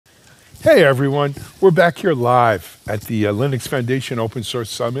Hey everyone, we're back here live at the Linux Foundation Open Source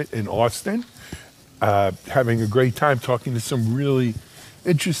Summit in Austin, having a great time talking to some really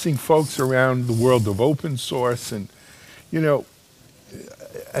interesting folks around the world of open source. And, you know,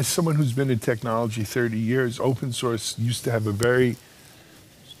 as someone who's been in technology 30 years, open source used to have a very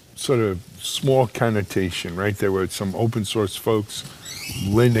sort of small connotation, right? There were some open source folks.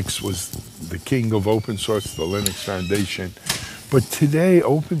 Linux was the king of open source, the Linux Foundation. But today,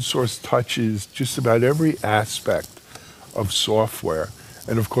 open source touches just about every aspect of software.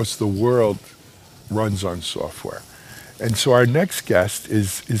 And of course, the world runs on software. And so our next guest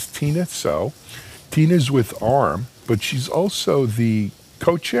is Tina Tsou. Tina's with ARM, but she's also the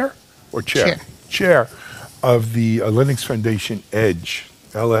co-chair or chair? Chair of the Linux Foundation Edge,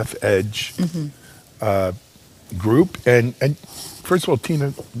 LF Edge group. And first of all,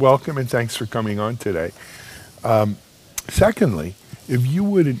 Tina, welcome and thanks for coming on today. Secondly, if you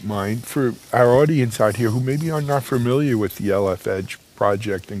wouldn't mind, for our audience out here who maybe are not familiar with the LF Edge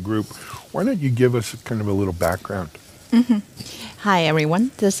project and group, why don't you give us kind of a little background? Hi,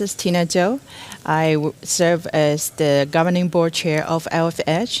 everyone. This is Tina Tsou. I serve as the governing board chair of LF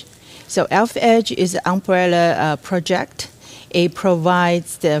Edge. So LF Edge is an umbrella project. It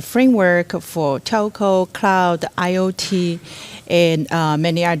provides the framework for telco, cloud, IoT, and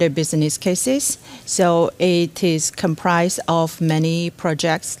many other business cases. So it is comprised of many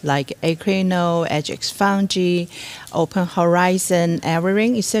projects like Acrino, EdgeX Foundry, Open Horizon,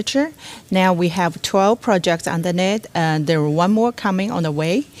 Everring, etc. Now we have 12 projects underneath, and there are one more coming on the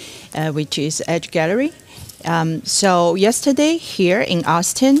way, which is Edge Gallery. So yesterday here in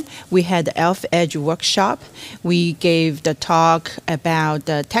Austin, we had the LF Edge workshop. We gave the talk about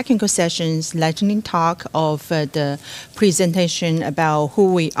the technical sessions, lightning talk of the presentation about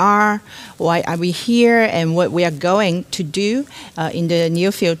who we are, why are we here, and what we are going to do in the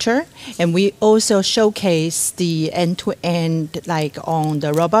near future. And we also showcase the end-to-end, like on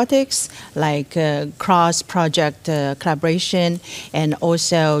the robotics, like cross-project collaboration, and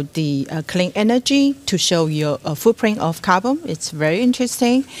also the clean energy to show your footprint of carbon. It's very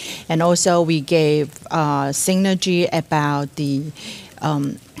interesting. And also we gave synergy about the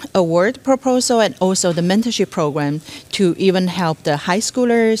award proposal and also the mentorship program to even help the high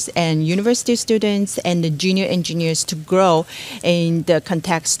schoolers and university students and the junior engineers to grow in the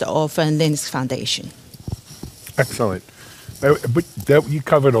context of a Linux Foundation. Excellent. But you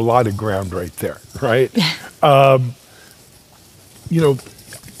covered a lot of ground right there, right? You know,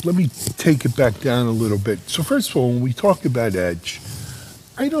 let me take it back down a little bit. So first of all, when we talk about Edge,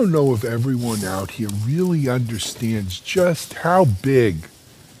 I don't know if everyone out here really understands just how big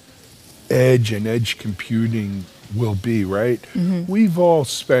Edge and edge computing will be, right? We've all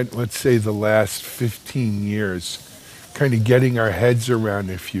spent, let's say, the last 15 years kind of getting our heads around,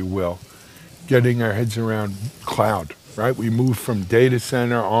 if you will, getting our heads around cloud, right? We moved from data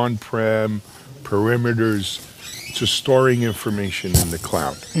center, on-prem, perimeters, to storing information in the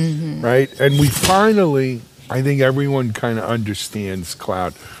cloud, right? And we finally, I think everyone kind of understands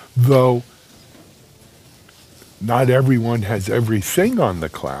cloud, though not everyone has everything on the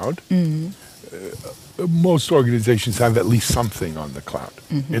cloud. Most organizations have at least something on the cloud,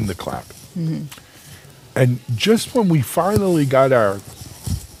 in the cloud. And just when we finally got our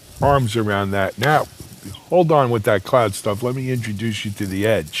arms around that, now, hold on with that cloud stuff. Let me introduce you to the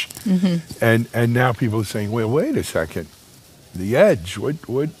edge. And now people are saying, well, wait a second. The edge,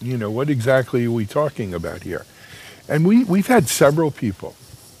 what exactly are we talking about here? And we've had several people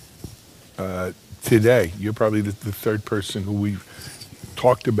today. You're probably the third person who we've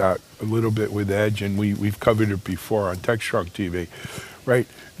talked about a little bit with Edge, and we've covered it before on TechstrongTV, right?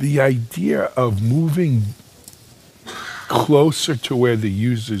 The idea of moving closer to where the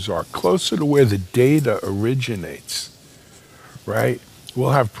users are, closer to where the data originates, right,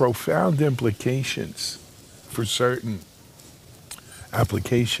 will have profound implications for certain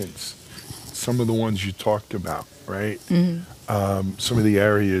applications. Some of the ones you talked about, right? Some of the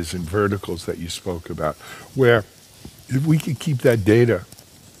areas and verticals that you spoke about, where if we could keep that data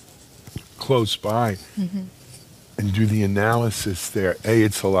close by and do the analysis there,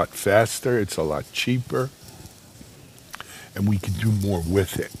 it's a lot faster, it's a lot cheaper, and we can do more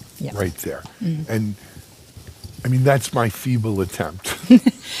with it right there. And I mean, that's my feeble attempt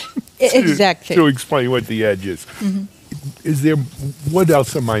to explain what the edge is. Is there, what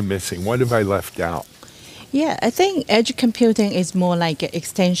else am I missing? What have I left out? Yeah, I think edge computing is more like an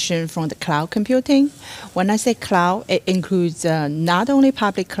extension from the cloud computing. When I say cloud, it includes not only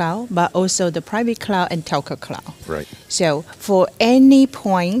public cloud, but also the private cloud and telco cloud. Right. So for any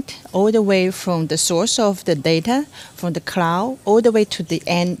point, all the way from the source of the data, from the cloud, all the way to the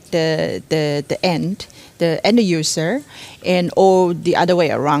end, the end user, and all the other way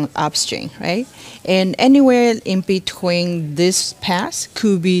around upstream, right? And anywhere in between this path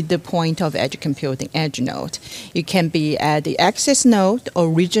could be the point of edge computing, edge node. It can be at the access node or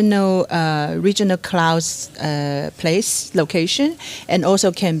regional clouds place location, and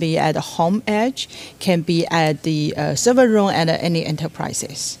also can be at the home edge, can be at the server room at any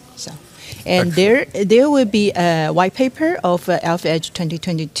enterprises. So. And there will be a white paper of Alpha Edge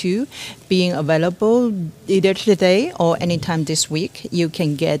 2022 being available either today or anytime this week. You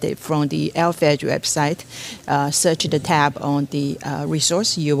can get it from the Alpha Edge website. Search the tab on the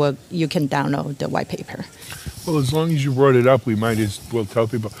resource. You can download the white paper. Well, as long as you brought it up, we might as well tell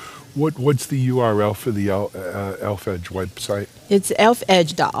people what's the URL for the Alpha Edge website. It's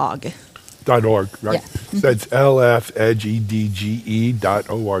alphaedge.org. .org, right? Yeah. So that's lfedge.org.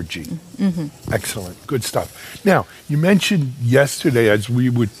 Mm-hmm. Excellent, good stuff. Now, you mentioned yesterday, as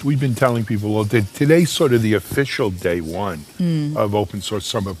we've been telling people, well, today's sort of the official day one of Open Source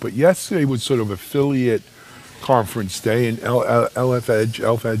Summit, but yesterday was sort of affiliate conference day, and Alpha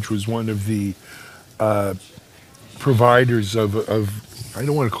Edge was one of the providers of I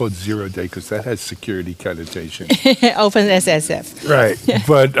don't want to call it 0 day because that has security connotation. OpenSSF. Right,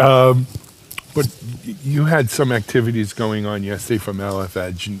 but you had some activities going on yesterday from LF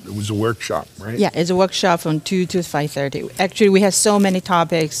Edge, and it was a workshop, right? Yeah, it's a workshop from 2 to 5:30. Actually, we had so many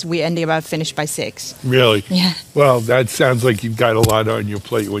topics, we ended up finished by 6. Really? Yeah. Well, that sounds like you've got a lot on your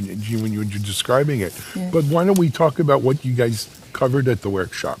plate when you're describing it. Yeah. But why don't we talk about what you guys covered at the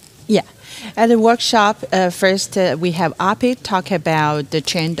workshop? Yeah. At the workshop, first we have Api talk about the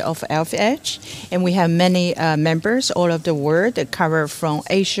trend of Alpha Edge, and we have many members all over the world that cover from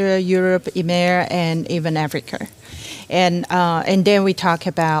Asia, Europe, EMEA, and even Africa. And then we talk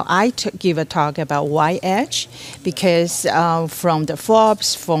about, give a talk about why Edge, because from the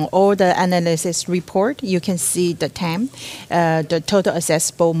Forbes, from all the analysis report, you can see the TAM, the total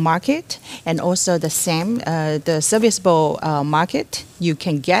accessible market, and also the SAM, the serviceable market you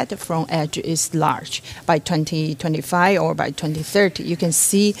can get from Edge is large by 2025 or by 2030. You can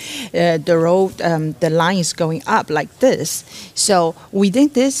see the road, the line is going up like this. So within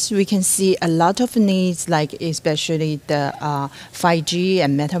this, we can see a lot of needs, like especially the 5G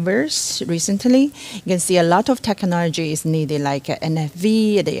and metaverse recently. You can see a lot of technology is needed, like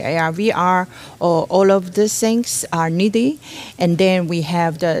NFV, the AR, VR, or all of these things are needed. And then we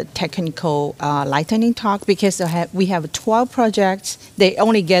have the technical lightning talk, because we have 12 projects. They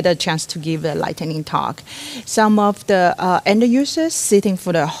only get a chance to give a lightning talk. Some of the end users sitting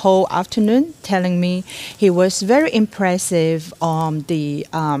for the whole afternoon telling me he was very impressive on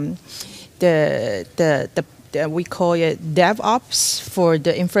we call it DevOps for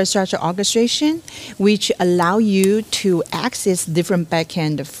the infrastructure orchestration, which allow you to access different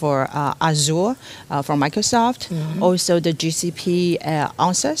backend for Azure from Microsoft, also the GCP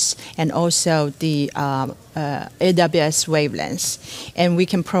answers, and also the AWS wavelengths. And we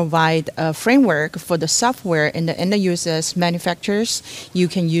can provide a framework for the software and the end users, manufacturers. You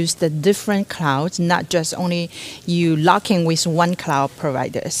can use the different clouds, not just only you lock in with one cloud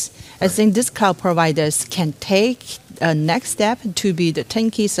providers. I think these cloud providers can take a next step to be the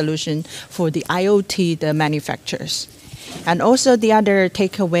turnkey solution for the IoT, the manufacturers. And also the other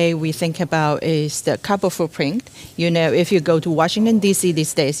takeaway we think about is the carbon footprint. You know, if you go to Washington, D.C.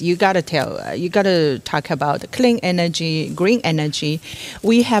 these days, you gotta talk about clean energy, green energy.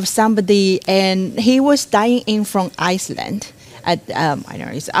 We have somebody, and he was dying in from Iceland at I don't know,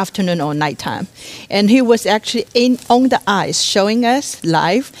 it's afternoon or nighttime, and he was actually on the ice showing us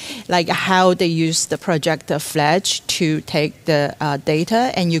live, like how they use the projector flash to take the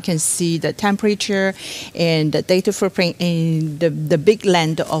data, and you can see the temperature and the data footprint in the big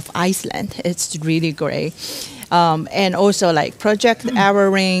land of Iceland. It's really great. And also like project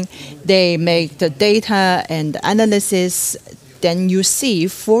erroring, they make the data and the analysis. Then you see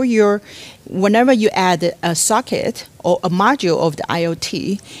for your, whenever you add a socket or a module of the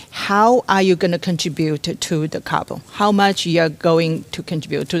IoT, how are you going to contribute to the carbon? How much you're going to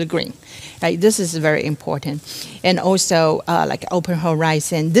contribute to the green? Right? This is very important. And also like Open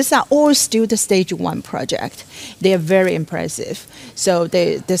Horizon, these are all still the stage 1 project. They are very impressive. So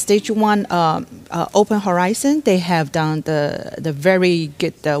the stage 1 Open Horizon, they have done the very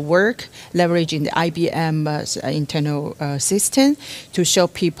good work leveraging the IBM internal system to show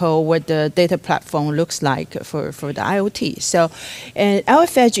people what the data platform looks like for the IoT. So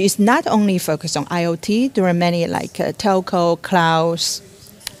LF Edge is not only focused on IoT, there are many like telco, clouds,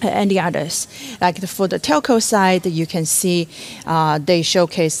 and the others. Like for the telco side, you can see they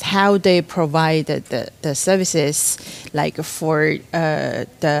showcase how they provide the services, like for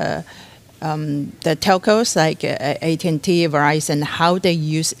the telcos like AT&T, Verizon, how they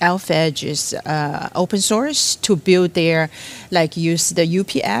use Alpha Edge's open source to build their, like use the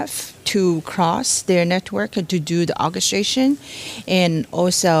UPF to cross their network to do the orchestration. And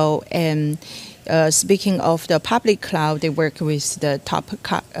also, speaking of the public cloud, they work with the top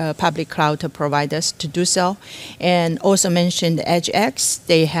public cloud providers to do so. And also mentioned EdgeX,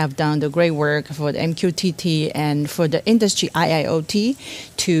 they have done the great work for the MQTT and for the industry IIoT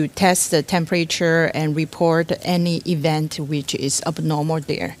to test the temperature and report any event which is abnormal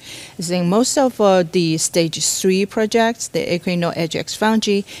there. I think most of the stage 3 projects, the Equinor EdgeX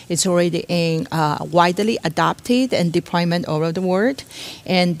Foundry, is already in widely adopted and deployment all over the world.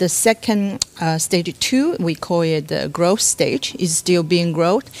 And the second stage 2, we call it the growth stage, is still being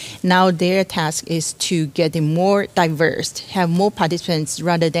growth. Now their task is to get it more diverse, have more participants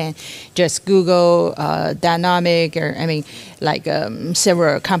rather than just Google, Dynamic, or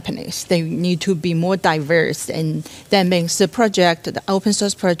several companies. They need to be more diverse, and that means the project, the open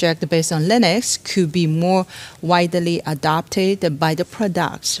source project based on Linux, could be more widely adopted by the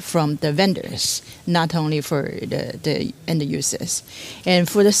products from the vendors, not only for the end users. And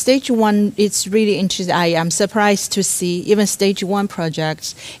for the stage 1, it's really interesting. I am surprised to see even stage 1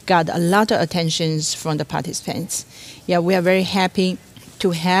 projects got a lot of attention from the participants. Yeah, we are very happy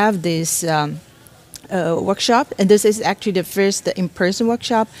to have this workshop, and this is actually the first in-person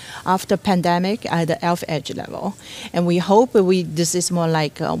workshop after pandemic at the Alpha Edge level. And we hope this is more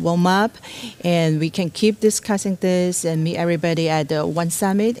like a warm-up, and we can keep discussing this and meet everybody at the One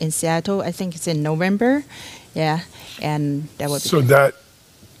Summit in Seattle. I think it's in November. Yeah, and that would be so good. that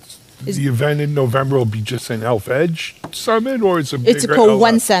the event in November will be just an Alpha Edge Summit, or is it bigger? It's called LF?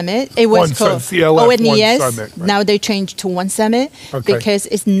 One Summit. It was called OSSNA One Summit. Right. Now they changed to One Summit because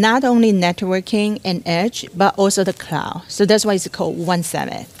it's not only networking and edge, but also the cloud. So that's why it's called One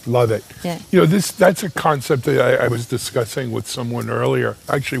Summit. Love it. Yeah. You know, that's a concept that I was discussing with someone earlier.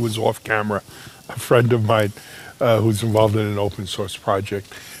 Actually, it was off camera, a friend of mine who's involved in an open source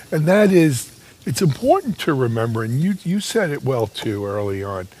project. And that is, it's important to remember, and you said it well too early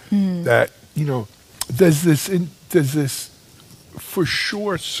on, that, you know, there's this for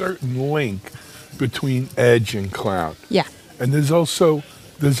sure certain link between edge and cloud. Yeah. And there's a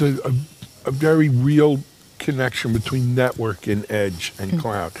very real connection between network and edge and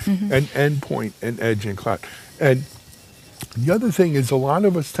cloud, and endpoint and edge and cloud. And the other thing is, a lot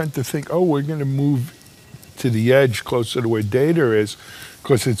of us tend to think, oh, we're going to move to the edge closer to where data is,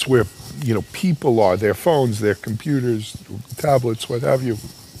 because it's where, you know, people are, their phones, their computers, tablets, what have you.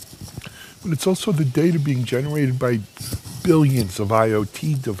 But it's also the data being generated by billions of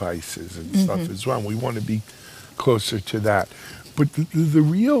IoT devices and stuff as well. We want to be closer to that. But the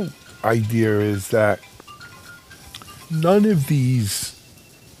real idea is that none of these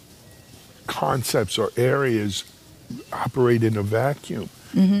concepts or areas operate in a vacuum.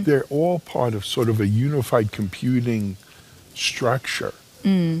 They're all part of sort of a unified computing structure,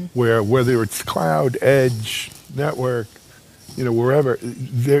 where whether it's cloud, edge, network, you know, wherever,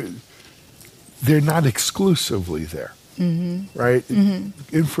 they're not exclusively there, right?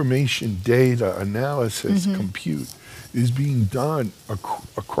 Information, data, analysis, compute is being done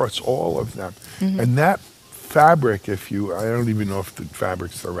across all of them. And that fabric, I don't even know if the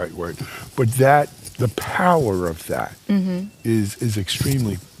fabric's the right word, but the power of that is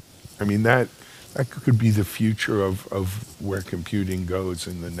extremely, I mean, that could be the future of where computing goes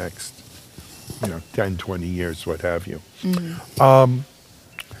in the next, 10, 20 years, what have you.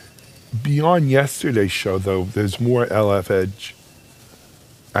 Beyond yesterday's show, though, there's more LF Edge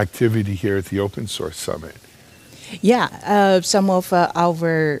activity here at the Open Source Summit. Yeah, some of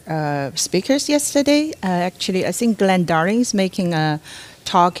our speakers yesterday, actually, I think Glenn Darling is making a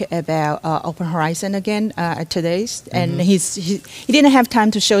talk about Open Horizon again at today's, and he didn't have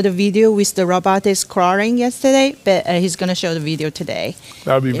time to show the video with the robotics crawling yesterday, but he's going to show the video today.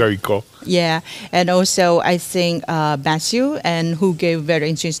 That would be very cool. Yeah, and also I think Matthew, and who gave very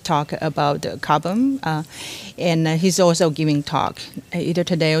interesting talk about carbon, and he's also giving talk either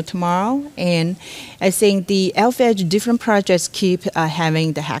today or tomorrow. And I think the Alpha Edge different projects keep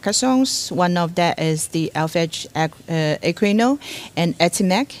having the hackathons. One of that is the Alpha Edge Equino, and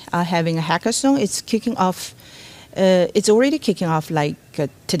Etimac are having a hackathon. It's kicking off. It's already kicking off like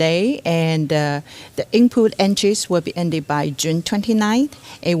today, and the input entries will be ended by June 29th.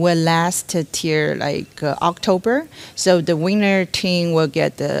 It will last till like October. So the winner team will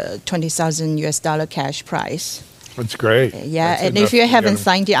get the $20,000 cash prize. That's great. Yeah, That's and enough if you to haven't get 'em.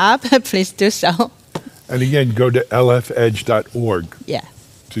 signed it up, please do so. And again, go to lfedge.org Yeah,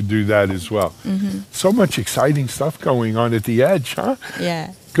 to do that as well. So much exciting stuff going on at the Edge, huh?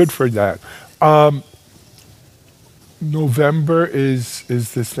 yeah. Good for that. November is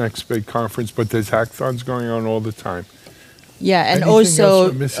this next big conference, but there's hackathons going on all the time. Yeah, and Anything else also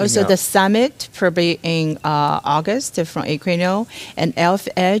we're missing also out? the summit probably in August from Equino and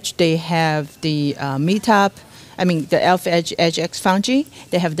Alpha Edge. They have the meetup. I mean, the Alpha Edge EdgeX Foundry.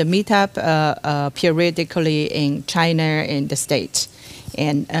 They have the meetup periodically in China and the States.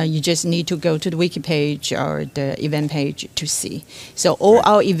 And you just need to go to the wiki page or the event page to see. So all Right.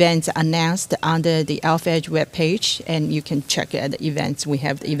 our events are announced under the Alpha Edge web page, and you can check at the events. We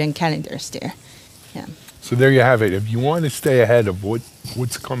have the event calendars there. Yeah. So there you have it. If you want to stay ahead of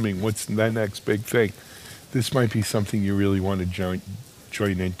what's coming, what's the next big thing, this might be something you really want to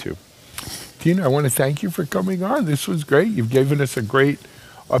join into. Tina, I want to thank you for coming on. This was great. You've given us a great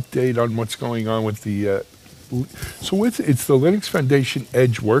update on what's going on with the. So it's the Linux Foundation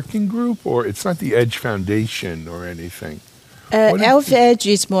Edge Working Group, or it's not the Edge Foundation or anything? What is Alpha Edge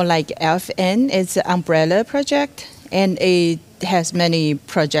is more like Alpha N. It's an umbrella project, and it has many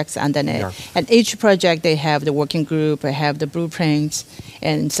projects underneath. Yeah. And each project, they have the working group, they have the blueprints,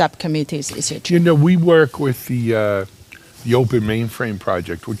 and subcommittees, etc. You know, we work with the Open Mainframe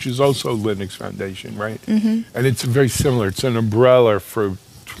Project, which is also Linux Foundation, right? And it's very similar. It's an umbrella for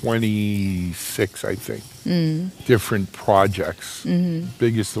 26, I think, different projects.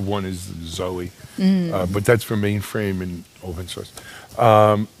 Biggest of one is Zoe, but that's for mainframe and open source.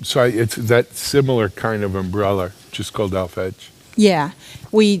 So it's that similar kind of umbrella, just called Alpha Edge. Yeah,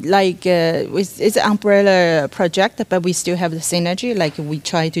 we like it's an umbrella project, but we still have the synergy. Like we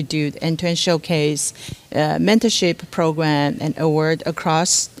try to do the end-to-end showcase, mentorship program, and award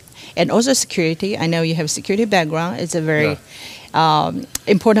across, and also security. I know you have security background. It's a very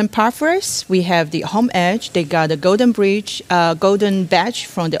important part for us. We have the Home Edge. They got a golden badge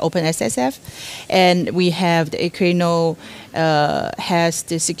from the OpenSSF, and we have the Equino has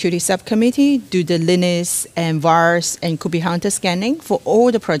the security subcommittee do the Linux and VARs and Kubi Hunter scanning for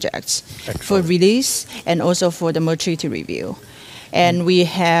all the projects for Excellent. release and also for the maturity review. And we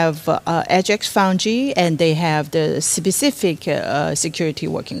have EdgeX Foundry, and they have the specific security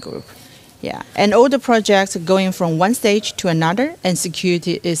working group. Yeah, and all the projects are going from one stage to another, and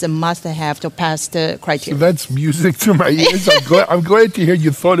security is a must-have to pass the So criteria. that's music to my ears. I'm glad to hear you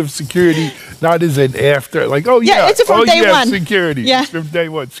thought of security not as an after, like, oh Yeah, yeah, it's from oh day yeah, one. security. Yeah. It's from day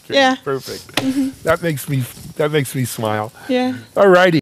one, security. Yeah. Perfect. That makes me smile. Yeah. All righty.